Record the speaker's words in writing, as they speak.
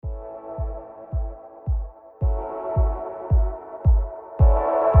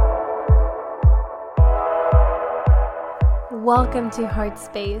Welcome to Heart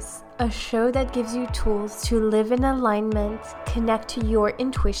Space, a show that gives you tools to live in alignment, connect to your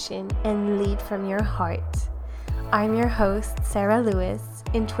intuition, and lead from your heart. I'm your host, Sarah Lewis,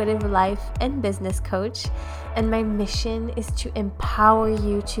 intuitive life and business coach, and my mission is to empower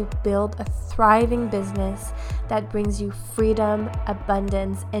you to build a thriving business that brings you freedom,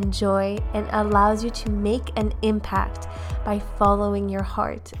 abundance, and joy, and allows you to make an impact by following your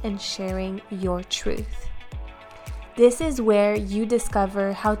heart and sharing your truth. This is where you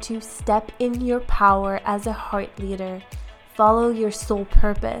discover how to step in your power as a heart leader, follow your soul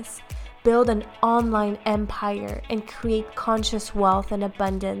purpose, build an online empire, and create conscious wealth and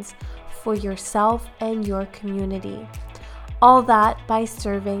abundance for yourself and your community. All that by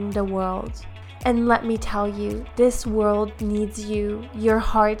serving the world. And let me tell you, this world needs you, your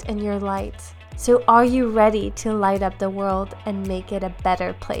heart, and your light. So are you ready to light up the world and make it a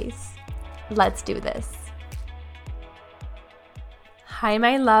better place? Let's do this. Hi,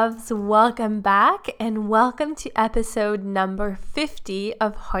 my loves. Welcome back and welcome to episode number 50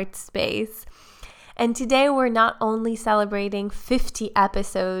 of Heart Space. And today we're not only celebrating 50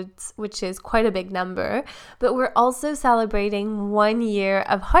 episodes, which is quite a big number, but we're also celebrating 1 year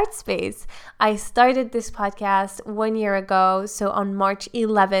of Heart Space. I started this podcast 1 year ago, so on March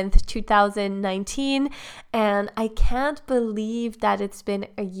 11th, 2019, and I can't believe that it's been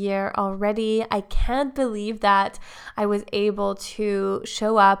a year already. I can't believe that I was able to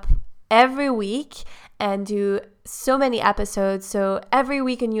show up every week and do so many episodes. So every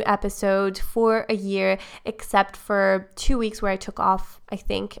week a new episode for a year, except for 2 weeks where I took off, I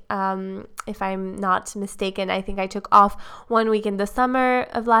think, if I'm not mistaken. I think I took off 1 week in the summer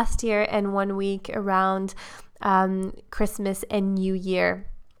of last year and 1 week around Christmas and New Year.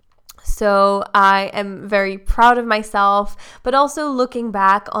 So I am very proud of myself, but also looking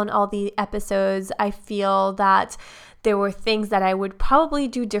back on all the episodes, I feel that there were things that I would probably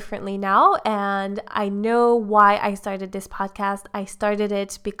do differently now, and I know why I started this podcast. I started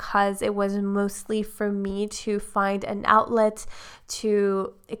it because it was mostly for me to find an outlet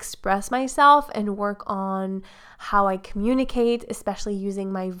to express myself and work on how I communicate, especially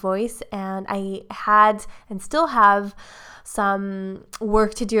using my voice. And I had and still have some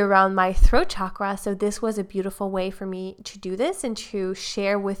work to do around my throat chakra. So this was a beautiful way for me to do this and to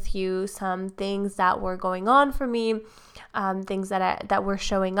share with you some things that were going on for me, things that were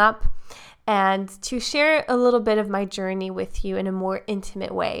showing up, and to share a little bit of my journey with you in a more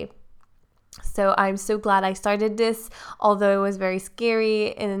intimate way. So I'm so glad I started this, although it was very scary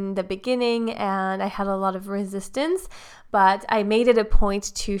in the beginning and I had a lot of resistance, but I made it a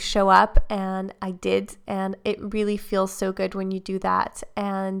point to show up, and I did, and it really feels so good when you do that.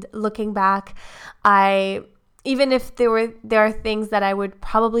 And looking back, even if there are things that I would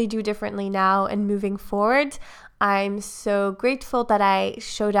probably do differently now and moving forward, I'm so grateful that I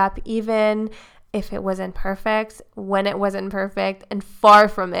showed up even if it wasn't perfect, when it wasn't perfect, and far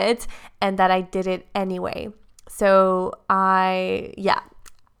from it, and that I did it anyway. So I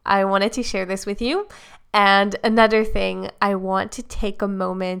wanted to share this with you. And another thing, I want to take a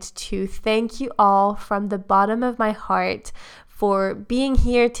moment to thank you all from the bottom of my heart for being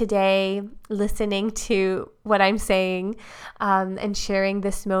here today, listening to what I'm saying, and sharing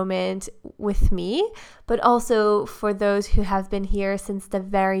this moment with me, but also for those who have been here since the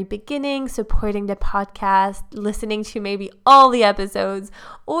very beginning, supporting the podcast, listening to maybe all the episodes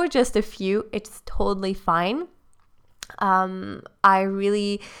or just a few. It's totally fine. I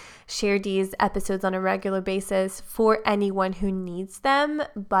really share these episodes on a regular basis for anyone who needs them,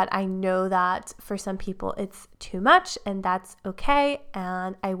 but I know that for some people it's too much, and that's okay,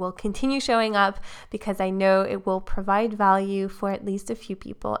 and I will continue showing up because I know it will provide value for at least a few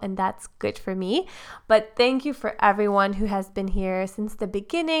people, and that's good for me. But thank you for everyone who has been here since the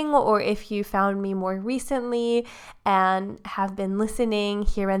beginning, or if you found me more recently and have been listening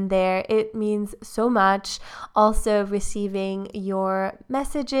here and there. It means so much. Also receiving your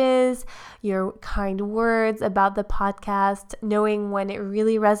messages, your kind words about the podcast, knowing when it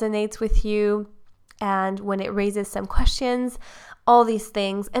really resonates with you and when it raises some questions, all these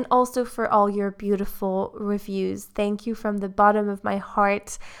things, and also for all your beautiful reviews. Thank you from the bottom of my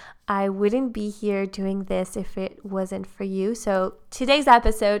heart. I wouldn't be here doing this if it wasn't for you. So today's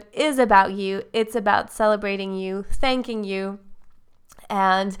episode is about you. It's about celebrating you, thanking you,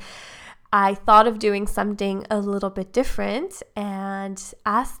 and I thought of doing something a little bit different and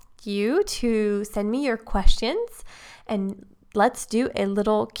asked you to send me your questions, and let's do a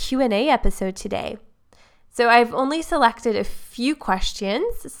little Q&A episode today. So I've only selected a few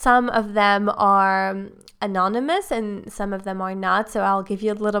questions. Some of them are anonymous and some of them are not, so I'll give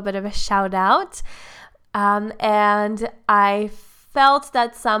you a little bit of a shout out. And I felt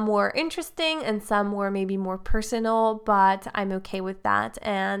that some were interesting and some were maybe more personal, but I'm okay with that.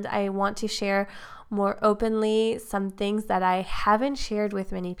 And I want to share more openly some things that I haven't shared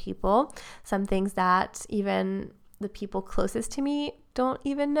with many people, some things that even the people closest to me don't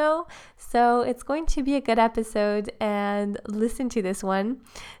even know. So it's going to be a good episode, and listen to this one.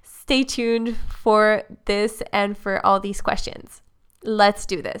 Stay tuned for this and for all these questions. Let's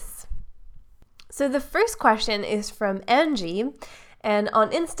do this. So the first question is from Angie, and on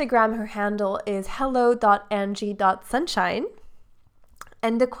Instagram her handle is hello.angie.sunshine.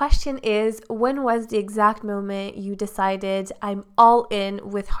 And the question is, when was the exact moment you decided I'm all in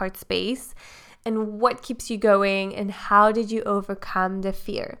with Heartspace? And what keeps you going, and how did you overcome the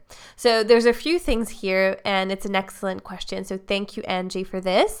fear? So there's a few things here, and it's an excellent question. So thank you, Angie, for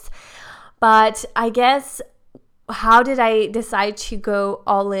this. But I guess, how did I decide to go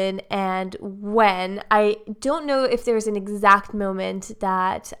all in and when? I don't know if there's an exact moment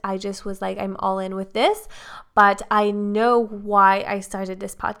that I just was like, I'm all in with this, but I know why I started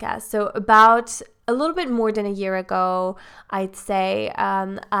this podcast. So about a little bit more than a year ago, I'd say,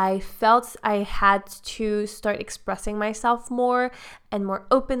 I felt I had to start expressing myself more and more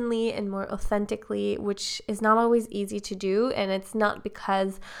openly and more authentically, which is not always easy to do. And it's not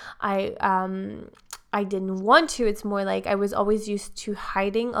because I didn't want to. It's more like I was always used to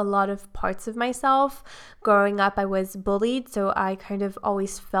hiding a lot of parts of myself. Growing up, I was bullied, so I kind of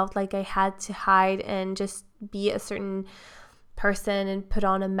always felt like I had to hide and just be a certain person and put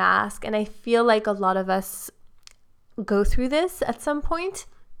on a mask. And I feel like a lot of us go through this at some point.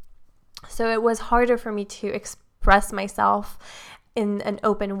 So it was harder for me to express myself in an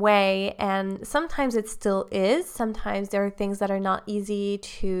open way, and sometimes it still is. Sometimes there are things that are not easy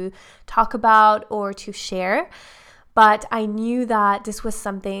to talk about or to share, but I knew that this was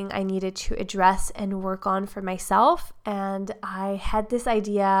something I needed to address and work on for myself. And I had this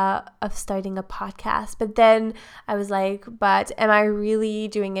idea of starting a podcast, but then I was like, but am I really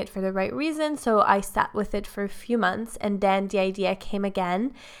doing it for the right reason? So I sat with it for a few months, and then the idea came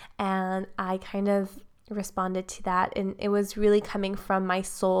again, and I kind of responded to that, and it was really coming from my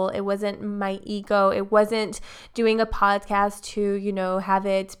soul. It wasn't my ego. It wasn't doing a podcast to, have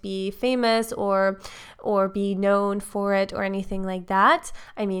it be famous or be known for it or anything like that.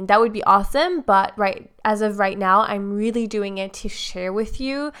 I mean, that would be awesome, but as of right now, I'm really doing it to share with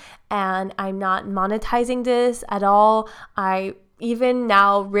you, and I'm not monetizing this at all. I even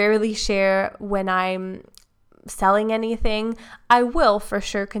now rarely share when I'm selling anything. I will for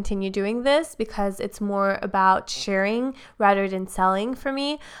sure continue doing this because it's more about sharing rather than selling for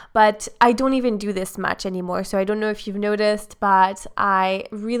me, but I don't even do this much anymore. So I don't know if you've noticed, but I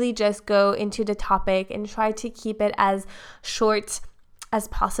really just go into the topic and try to keep it as short as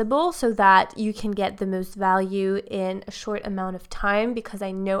possible so that you can get the most value in a short amount of time, because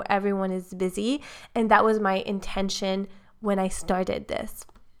I know everyone is busy, and that was my intention when I started this.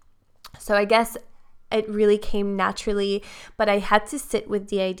 So I guess it really came naturally, but I had to sit with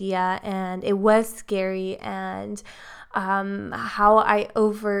the idea, and it was scary. And how I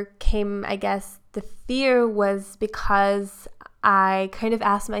overcame, I guess, the fear was because I kind of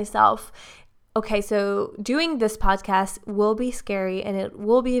asked myself, okay, so doing this podcast will be scary, and it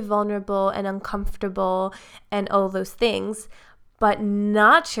will be vulnerable and uncomfortable and all those things, but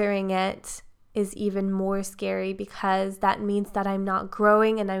not sharing it is even more scary, because that means that I'm not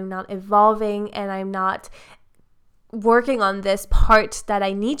growing and I'm not evolving and I'm not working on this part that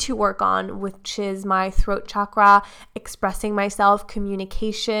I need to work on, which is my throat chakra, expressing myself,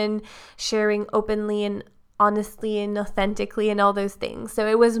 communication, sharing openly and honestly and authentically, and all those things. So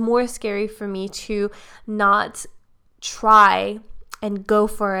it was more scary for me to not try and go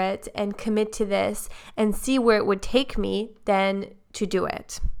for it and commit to this and see where it would take me than to do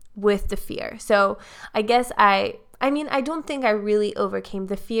it with the fear. So I guess I don't think I really overcame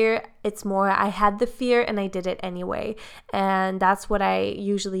the fear. It's more I had the fear and I did it anyway. And that's what I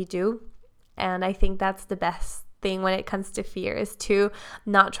usually do. And I think that's the best thing when it comes to fear, is to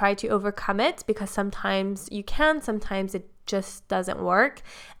not try to overcome it, because sometimes you can, sometimes it just doesn't work,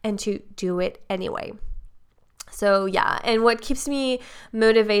 and to do it anyway. So yeah, and what keeps me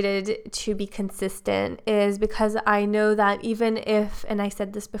motivated to be consistent is because I know that even if, and I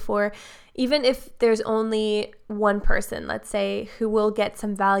said this before, even if there's only one person, let's say, who will get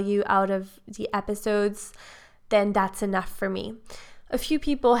some value out of the episodes, then that's enough for me. A few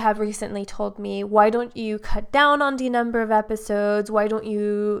people have recently told me, why don't you cut down on the number of episodes? Why don't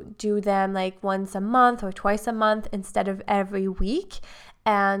you do them like once a month or twice a month instead of every week?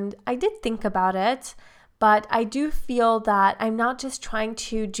 And I did think about it. But I do feel that I'm not just trying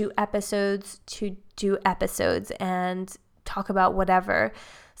to do episodes to do episodes and talk about whatever.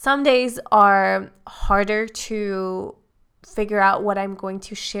 Some days are harder to figure out what I'm going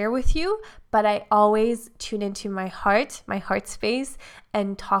to share with you, but I always tune into my heart space,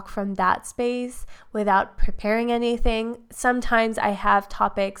 and talk from that space without preparing anything. Sometimes I have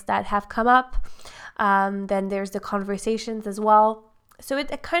topics that have come up. Then there's the conversations as well. So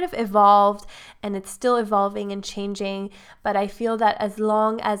it kind of evolved, and it's still evolving and changing, but I feel that as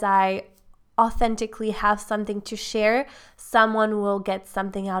long as I authentically have something to share, someone will get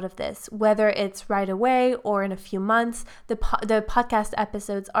something out of this, whether it's right away or in a few months. The podcast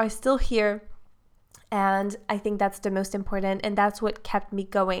episodes are still here, and I think that's the most important, and that's what kept me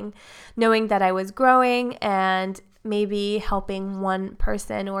going, knowing that I was growing and maybe helping one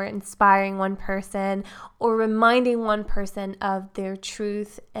person or inspiring one person or reminding one person of their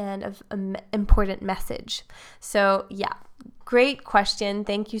truth and of an important message. So yeah, great question.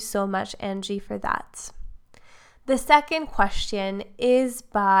 Thank you so much, Angie, for that. The second question is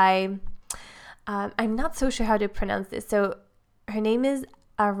by, I'm not so sure how to pronounce this. So her name is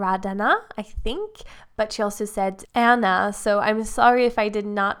Aradhana, I think, but she also said Anna. So I'm sorry if I did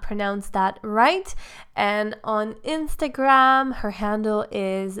not pronounce that right. And on Instagram, her handle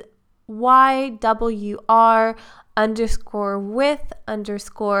is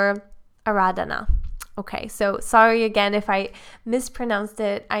YWR_with_Aradhana. Okay, so sorry again if I mispronounced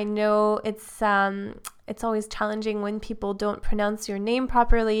it. I know it's always challenging when people don't pronounce your name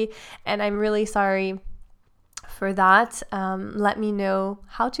properly, and I'm really sorry for that. Let me know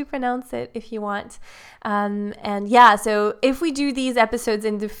how to pronounce it if you want. And yeah, so if we do these episodes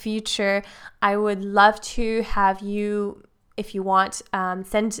in the future, I would love to have you, if you want,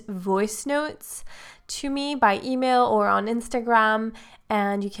 send voice notes to me by email or on Instagram,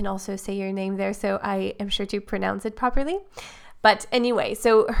 and you can also say your name there, so I am sure to pronounce it properly. But anyway,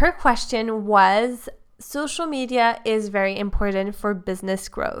 so her question was, social media is very important for business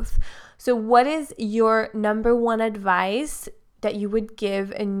growth. So what is your number one advice that you would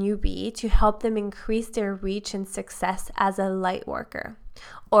give a newbie to help them increase their reach and success as a light worker?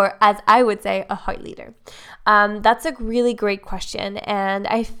 Or as I would say, a heart leader? That's a really great question. And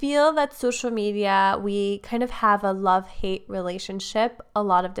I feel that social media, we kind of have a love-hate relationship a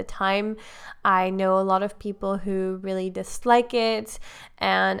lot of the time. I know a lot of people who really dislike it,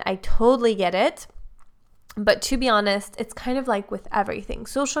 and I totally get it. But to be honest, it's kind of like with everything.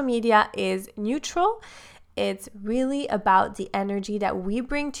 Social media is neutral. It's really about the energy that we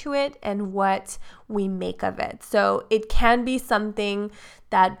bring to it and what we make of it. So it can be something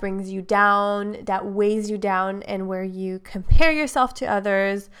that brings you down, that weighs you down, and where you compare yourself to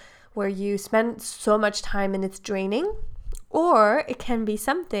others, where you spend so much time and it's draining. Or it can be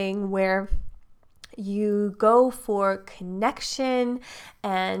something where you go for connection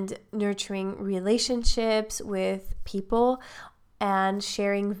and nurturing relationships with people and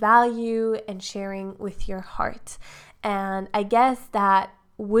sharing value and sharing with your heart. And I guess that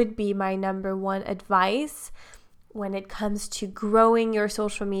would be my number one advice when it comes to growing your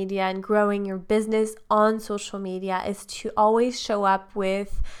social media and growing your business on social media, is to always show up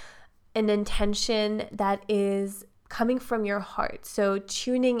with an intention that is coming from your heart. So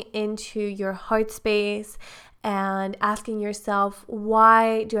tuning into your heart space and asking yourself,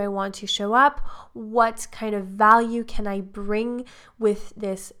 why do I want to show up? What kind of value can I bring with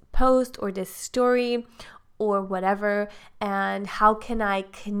this post or this story or whatever? And how can I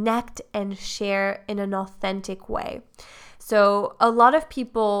connect and share in an authentic way? So a lot of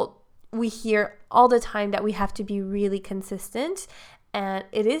people, we hear all the time that we have to be really consistent, and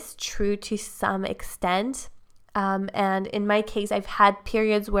it is true to some extent. And in my case, I've had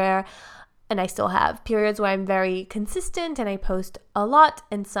periods where, and I still have periods where I'm very consistent and I post a lot,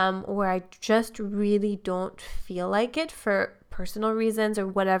 and some where I just really don't feel like it for personal reasons or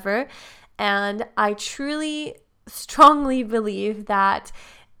whatever. And I truly, strongly believe that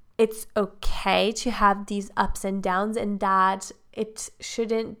it's okay to have these ups and downs, and that it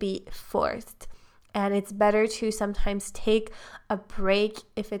shouldn't be forced. And it's better to sometimes take a break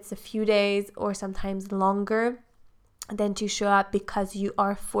if it's a few days or sometimes longer than to show up because you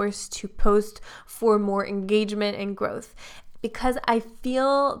are forced to post for more engagement and growth. Because I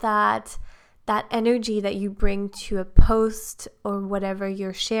feel that that energy that you bring to a post or whatever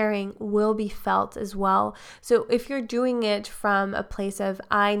you're sharing will be felt as well. So if you're doing it from a place of,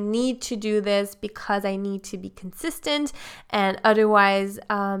 I need to do this because I need to be consistent and otherwise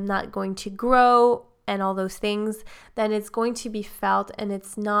I'm not going to grow and all those things, then it's going to be felt and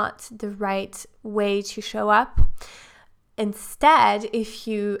it's not the right way to show up. Instead, if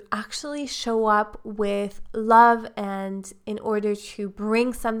you actually show up with love and in order to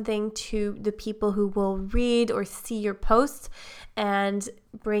bring something to the people who will read or see your posts and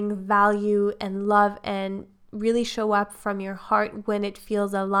bring value and love and really show up from your heart when it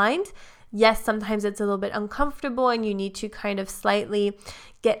feels aligned. Yes, sometimes it's a little bit uncomfortable and you need to kind of slightly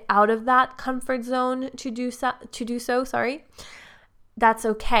get out of that comfort zone to do so. That's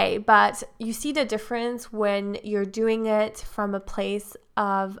okay, but you see the difference when you're doing it from a place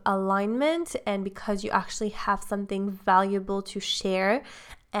of alignment and because you actually have something valuable to share.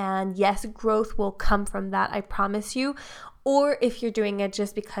 And yes, growth will come from that, I promise you. Or if you're doing it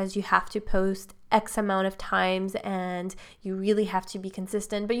just because you have to post X amount of times and you really have to be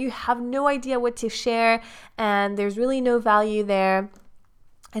consistent, but you have no idea what to share and there's really no value there.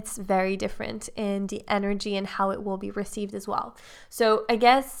 It's very different in the energy and how it will be received as well. So I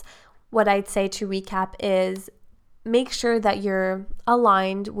guess what I'd say to recap is make sure that you're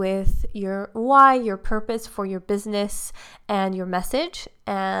aligned with your why, your purpose for your business and your message,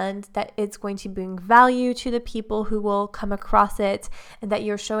 and that it's going to bring value to the people who will come across it, and that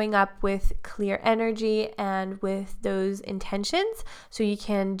you're showing up with clear energy and with those intentions. So you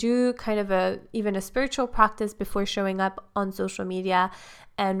can do kind of even a spiritual practice before showing up on social media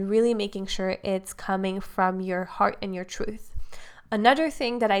and really making sure it's coming from your heart and your truth. Another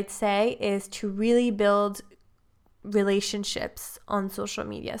thing that I'd say is to really build relationships on social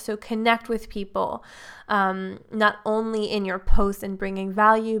media. So connect with people, not only in your posts and bringing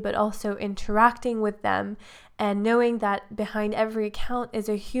value, but also interacting with them and knowing that behind every account is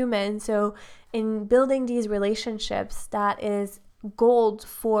a human. So in building these relationships, that is gold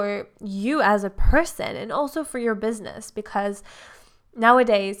for you as a person and also for your business, because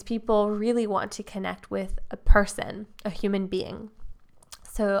nowadays people really want to connect with a person, a human being.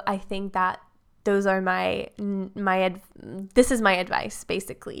 So I think that those are this is my advice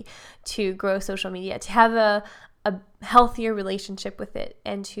basically to grow social media, to have a healthier relationship with it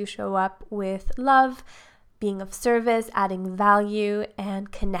and to show up with love, being of service, adding value,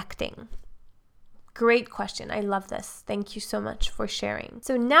 and connecting. Great question. I love this. Thank you so much for sharing.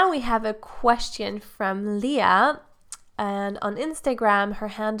 So now we have a question from Leah, and on Instagram her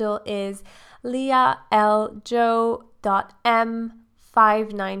handle is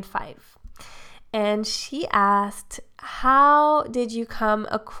leahljo.m595. And she asked, how did you come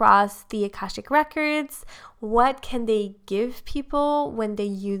across the Akashic Records? What can they give people when they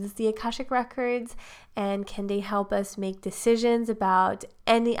use the Akashic Records? And can they help us make decisions about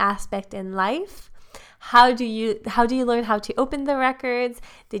any aspect in life? How do you learn how to open the records?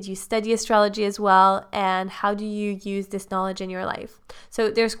 Did you study astrology as well? And how do you use this knowledge in your life? So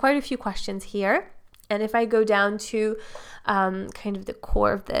there's quite a few questions here. And if I go down to kind of the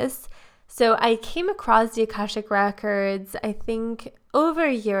core of this, so I came across the Akashic Records, I think over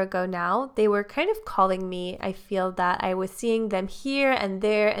a year ago now. They were kind of calling me. I feel that I was seeing them here and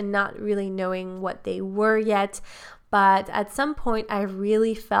there and not really knowing what they were yet. But at some point, I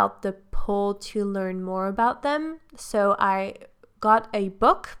really felt the pull to learn more about them. So I got a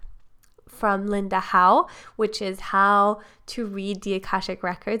book from Linda Howe, which is How to Read the Akashic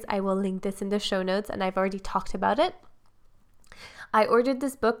Records. I will link this in the show notes, and I've already talked about it. I ordered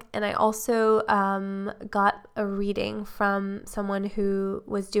this book, and I also got a reading from someone who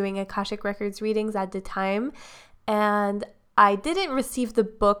was doing Akashic Records readings at the time, and I didn't receive the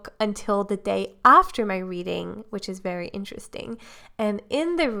book until the day after my reading, which is very interesting. And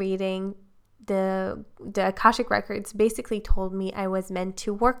in the reading, the Akashic Records basically told me I was meant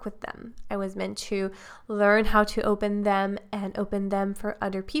to work with them. I was meant to learn how to open them and open them for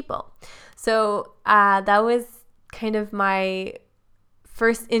other people. So that was kind of my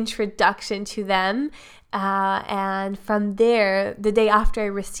first introduction to them, and from there, the day after I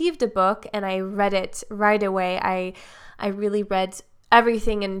received the book and I read it right away, I really read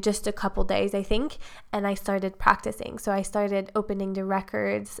everything in just a couple days, I think, and I started practicing. So I started opening the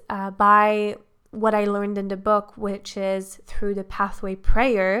records by what I learned in the book, which is through the pathway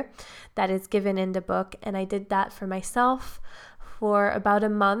prayer that is given in the book, and I did that for myself for about a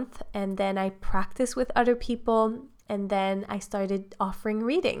month, and then I practiced with other people. And then I started offering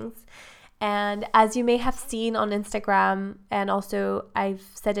readings. And as you may have seen on Instagram, and also I've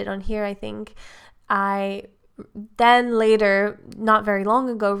said it on here, I think, I then later, not very long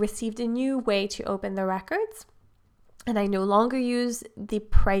ago, received a new way to open the records. And I no longer use the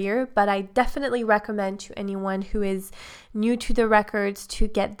prayer, but I definitely recommend to anyone who is new to the records to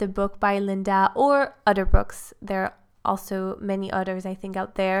get the book by Linda or other books. There are also many others, I think,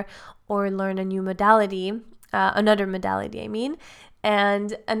 out there, or learn a new modality. Another modality,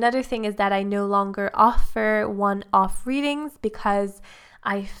 And another thing is that I no longer offer one-off readings because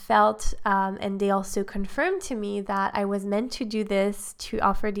I felt, and they also confirmed to me, that I was meant to do this, to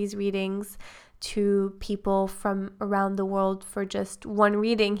offer these readings to people from around the world for just one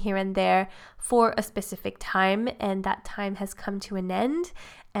reading here and there for a specific time, and that time has come to an end.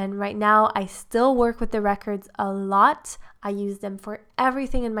 And right now I still work with the records a lot. I use them for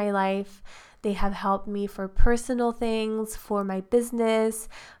everything in my life. They have helped me for personal things, for my business,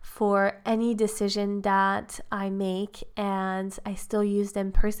 for any decision that I make, and I still use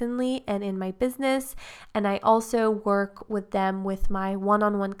them personally and in my business. And I also work with them with my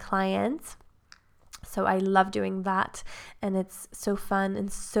one-on-one clients. So I love doing that, and it's so fun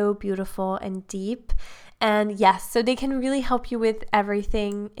and so beautiful and deep. And yes, so they can really help you with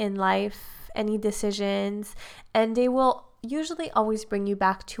everything in life, any decisions, and they will usually always bring you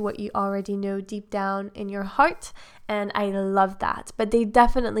back to what you already know deep down in your heart. And I love that. But they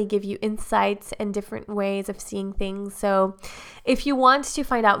definitely give you insights and different ways of seeing things. So if you want to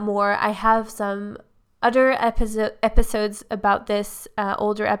find out more, I have some other episodes about this,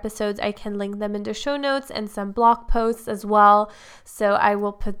 older episodes. I can link them in the show notes, and some blog posts as well. So I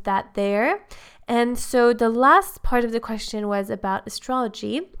will put that there. And so the last part of the question was about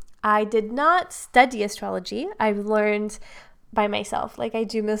astrology. I did not study astrology. I've learned by myself, like I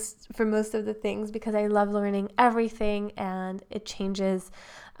do for most of the things, because I love learning everything, and it changes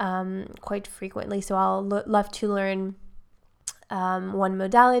quite frequently. So I'll love to learn one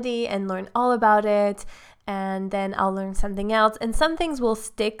modality and learn all about it, and then I'll learn something else. And some things will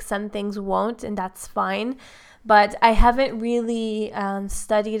stick, some things won't, and that's fine. But I haven't really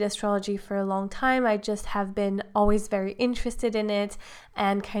studied astrology for a long time. I just have been always very interested in it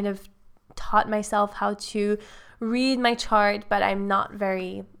and kind of taught myself how to read my chart, but I'm not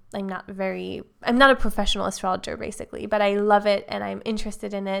a professional astrologer basically, but I love it and I'm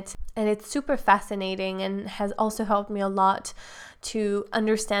interested in it, and it's super fascinating and has also helped me a lot to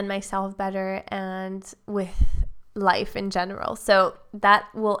understand myself better and with life in general. So that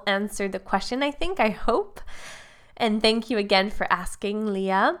will answer the question, I think, I hope. And thank you again for asking,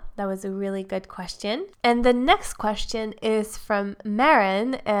 Leah. That was a really good question. And the next question is from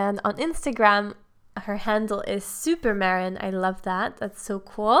Maren, and on Instagram, her handle is Super Maren. I love that. That's so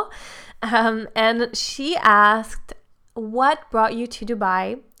cool. And she asked, what brought you to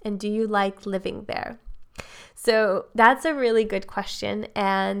Dubai, and do you like living there? So that's a really good question,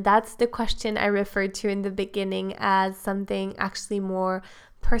 and that's the question I referred to in the beginning as something actually more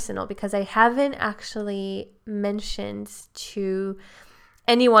personal, because I haven't actually mentioned to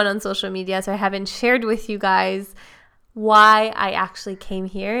anyone on social media, so I haven't shared with you guys why I actually came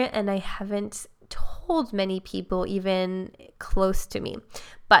here, and I haven't told many people even close to me,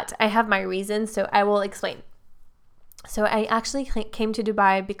 but I have my reasons, so I will explain. So I actually came to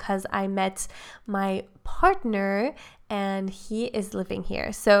Dubai because I met my partner and he is living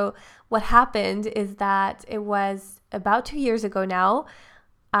here. So what happened is that it was about 2 years ago now.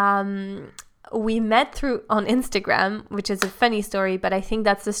 We met on Instagram, which is a funny story, but I think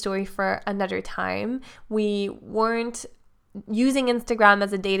that's the story for another time. We weren't using Instagram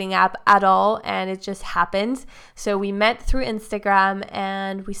as a dating app at all, and it just happened. So we met through Instagram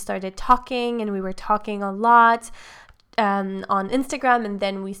and we started talking, and we were talking a lot on Instagram, and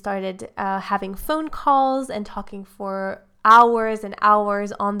then we started having phone calls and talking for hours and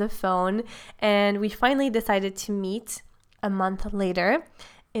hours on the phone, and we finally decided to meet a month later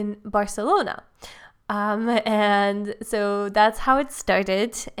in Barcelona. And so that's how it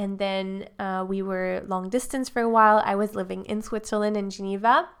started. And then we were long distance for a while. I was living in Switzerland, in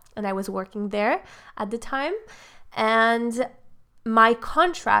Geneva, and I was working there at the time. And my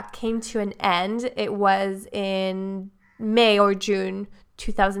contract came to an end. It was in May or June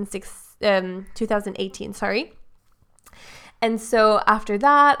 2018, sorry. And so after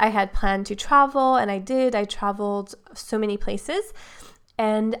that, I had planned to travel, and I did. I traveled so many places.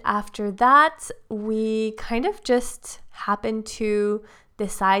 And after that, we kind of just happened to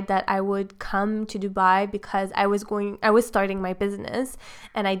decide that I would come to Dubai because I was starting my business,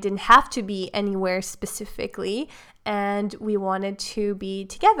 and I didn't have to be anywhere specifically, and we wanted to be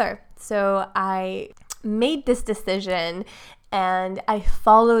together. So I made this decision and I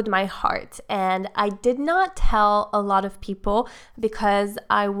followed my heart, and I did not tell a lot of people because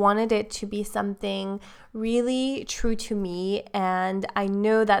I wanted it to be something really true to me. And I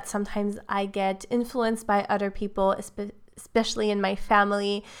know that sometimes I get influenced by other people, especially in my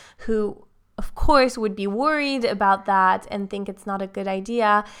family, who of course, would be worried about that and think it's not a good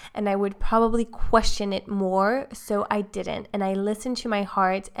idea, and I would probably question it more. So I didn't, and I listened to my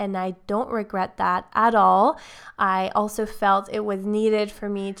heart, and I don't regret that at all. I also felt it was needed for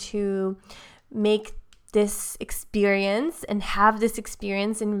me to make this experience and have this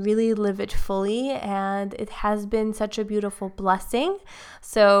experience and really live it fully, and it has been such a beautiful blessing.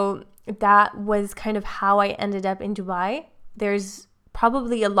 So that was kind of how I ended up in Dubai. There's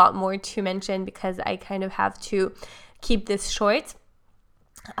probably a lot more to mention because I kind of have to keep this short.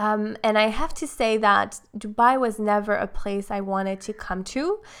 And I have to say that Dubai was never a place I wanted to come to.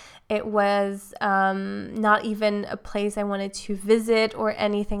 It was not even a place I wanted to visit or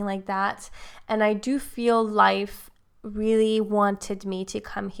anything like that. And I do feel life really wanted me to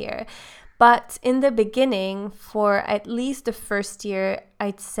come here. But in the beginning, for at least the first year,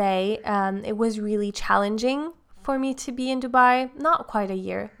 I'd say it was really challenging for me to be in Dubai. Not quite a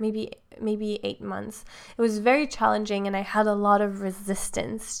year, maybe 8 months. It was very challenging, and I had a lot of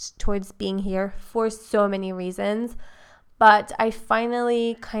resistance towards being here for so many reasons. But I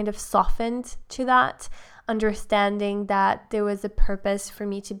finally kind of softened to that, understanding that there was a purpose for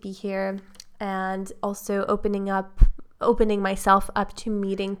me to be here, and also opening myself up to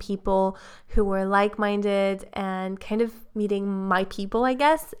meeting people who were like-minded and kind of meeting my people, I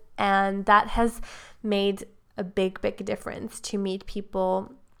guess. And that has made a big difference, to meet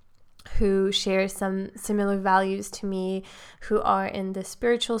people who share some similar values to me, who are in the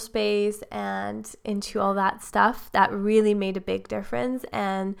spiritual space and into all that stuff. That really made a big difference.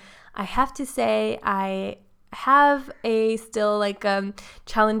 And I have to say, I have a still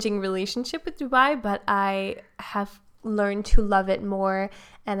challenging relationship with Dubai, but I have learned to love it more,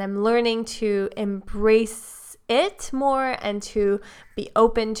 and I'm learning to embrace it more and to be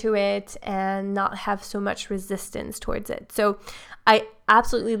open to it and not have so much resistance towards it. So I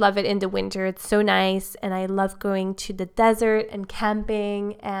absolutely love it in the winter. It's so nice, and I love going to the desert and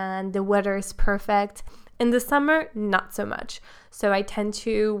camping, and the weather is perfect. In the summer, not so much. So I tend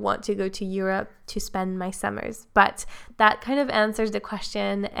to want to go to Europe to spend my summers. But that kind of answers the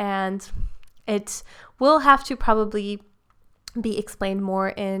question, and it will have to probably be explained more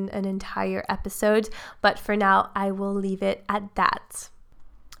in an entire episode, but for now I will leave it at that.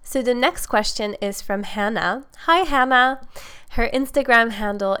 So the next question is from Hannah. Hi Hannah. Her Instagram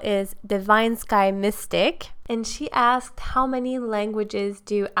handle is Divine Sky Mystic, and she asked, how many languages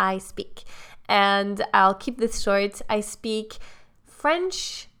do I speak? And I'll keep this short. I speak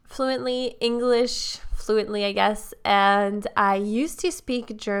French fluently, English fluently, I guess, and I used to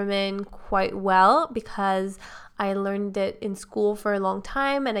speak German quite well because I learned it in school for a long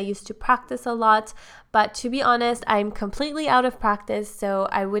time, and I used to practice a lot. But to be honest, I'm completely out of practice, so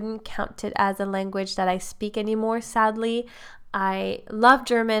I wouldn't count it as a language that I speak anymore, sadly. I love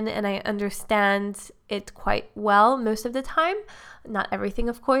German, and I understand it quite well most of the time. Not everything,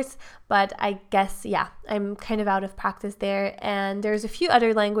 of course, but I guess, yeah, I'm kind of out of practice there. And there's a few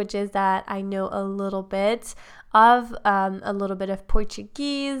other languages that I know a little bit of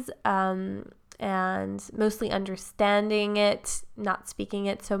Portuguese, and mostly understanding it, not speaking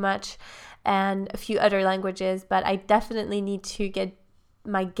it so much, and a few other languages, but I definitely need to get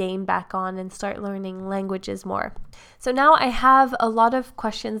my game back on and start learning languages more. So now I have a lot of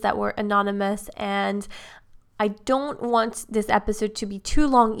questions that were anonymous, and I don't want this episode to be too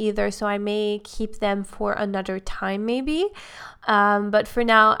long either, so I may keep them for another time maybe. But for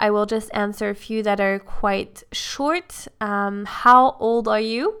now, I will just answer a few that are quite short. How old are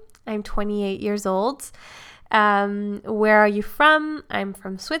you? I'm 28 years old. Where are you from? I'm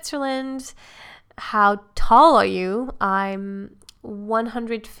from Switzerland. How tall are you? I'm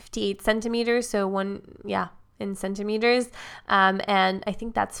 158 centimeters, so in centimeters. And I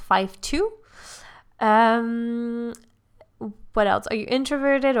think that's 5'2". What else? Are you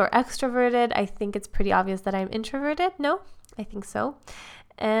introverted or extroverted? I think it's pretty obvious that I'm introverted. No? I think so.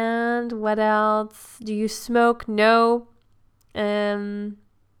 And what else? Do you smoke? No.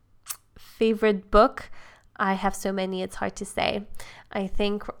 Favorite book? I have so many, it's hard to say. I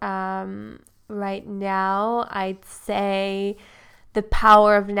think right now I'd say The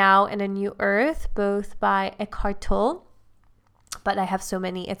Power of Now and A New Earth, both by Eckhart Tolle. But I have so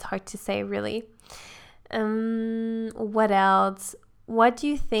many, it's hard to say really. What else? What do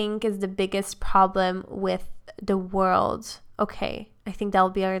you think is the biggest problem with the world? Okay, I think that'll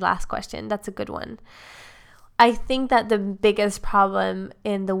be our last question. That's a good one. I think that the biggest problem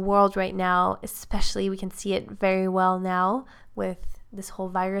in the world right now, especially we can see it very well now with this whole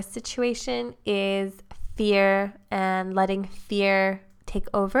virus situation, is fear, and letting fear take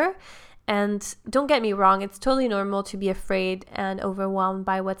over. And don't get me wrong, it's totally normal to be afraid and overwhelmed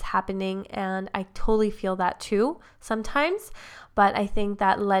by what's happening. And I totally feel that too sometimes. But I think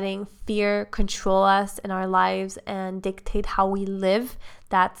that letting fear control us in our lives and dictate how we live,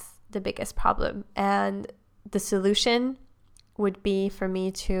 that's the biggest problem. And the solution would be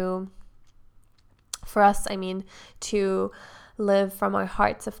to live from our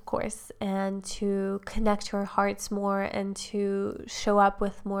hearts, of course, and to connect to our hearts more and to show up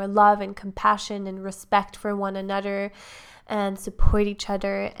with more love and compassion and respect for one another and support each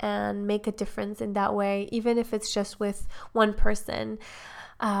other and make a difference in that way, even if it's just with one person.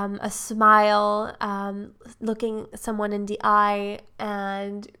 A smile, looking someone in the eye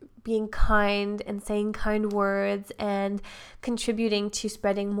and being kind and saying kind words and contributing to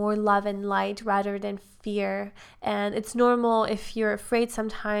spreading more love and light rather than fear. And it's normal if you're afraid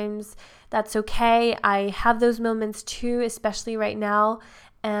sometimes. That's okay. I have those moments too, especially right now.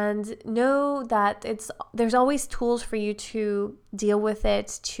 And know that there's always tools for you to deal with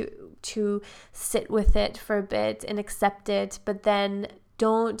it, to sit with it for a bit and accept it, but then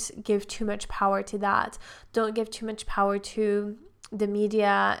don't give too much power to that. Don't give too much power to the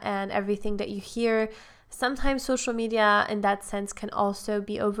media and everything that you hear. Sometimes social media in that sense can also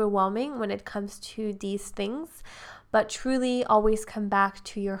be overwhelming when it comes to these things, but truly always come back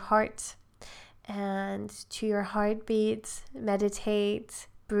to your heart and to your heartbeat. Meditate,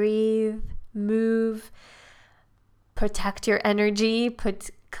 breathe, move, protect your energy,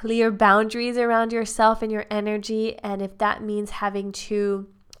 put clear boundaries around yourself and your energy. And if that means having to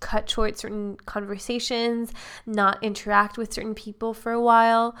cut short certain conversations, not interact with certain people for a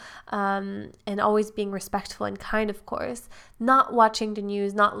while, and always being respectful and kind, of course, not watching the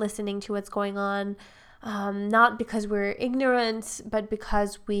news, not listening to what's going on, not because we're ignorant, but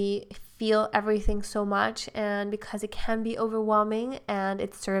because we feel everything so much and because it can be overwhelming and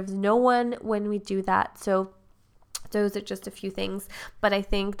it serves no one when we do that. So those are just a few things, but I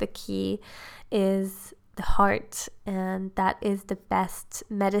think the key is the heart, and that is the best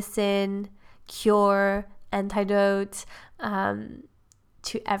medicine, cure, antidote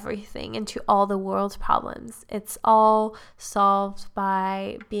to everything and to all the world's problems. It's all solved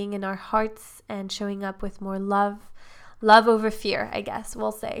by being in our hearts and showing up with more love over fear, I guess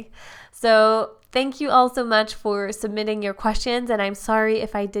we'll say. So thank you all so much for submitting your questions, and I'm sorry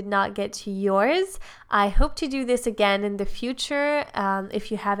if I did not get to yours. I hope to do this again in the future.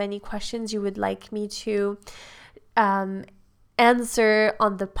 If you have any questions you would like me to answer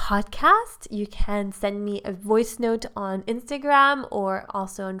on the podcast, you can send me a voice note on Instagram or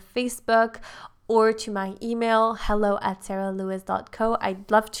also on Facebook, or to my email, hello@saralewis.co. I'd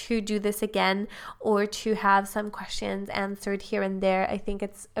love to do this again, or to have some questions answered here and there. I think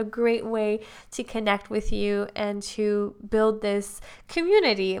it's a great way to connect with you and to build this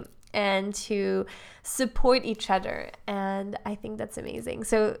community and to support each other. And I think that's amazing.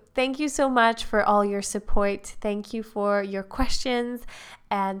 So thank you so much for all your support. Thank you for your questions.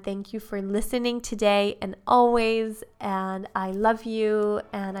 And thank you for listening today and always. And I love you.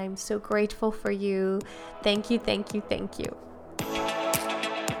 And I'm so grateful for you. Thank you, thank you, thank you.